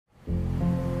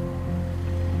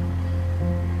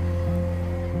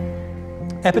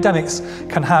Epidemics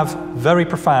can have very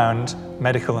profound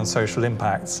medical and social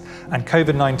impacts, and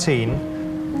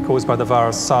COVID-19, caused by the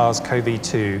virus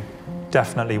SARS-CoV-2,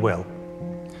 definitely will.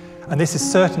 And this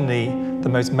is certainly the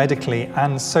most medically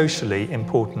and socially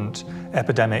important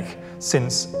epidemic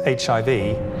since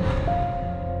HIV.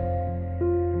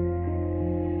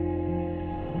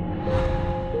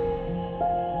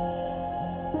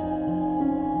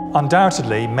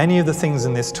 Undoubtedly, many of the things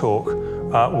in this talk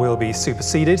will be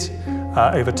superseded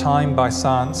over time by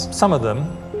science. Some of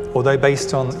them, although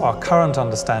based on our current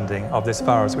understanding of this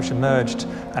virus, which emerged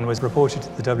and was reported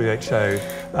to the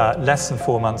WHO less than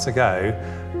 4 months ago,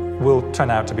 will turn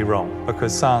out to be wrong,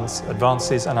 because science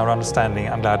advances and our understanding,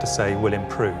 I'm glad to say, will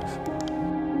improve.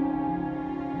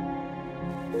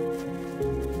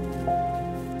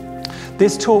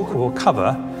 This talk will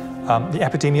cover the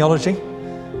epidemiology,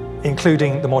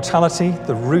 including the mortality,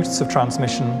 the routes of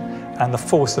transmission, and the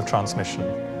force of transmission,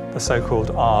 the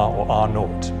so-called R or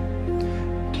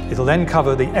R0. It'll then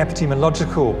cover the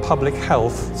epidemiological, public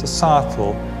health,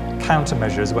 societal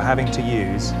countermeasures we're having to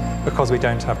use because we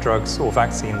don't have drugs or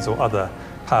vaccines or other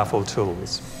powerful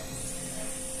tools.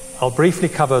 I'll briefly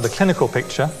cover the clinical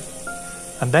picture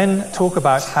and then talk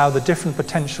about how the different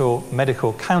potential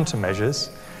medical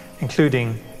countermeasures,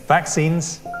 including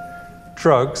vaccines,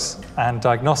 drugs and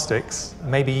diagnostics,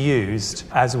 may be used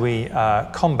as we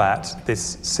combat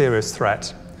this serious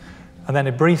threat. And then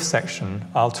in a brief section,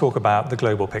 I'll talk about the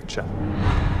global picture.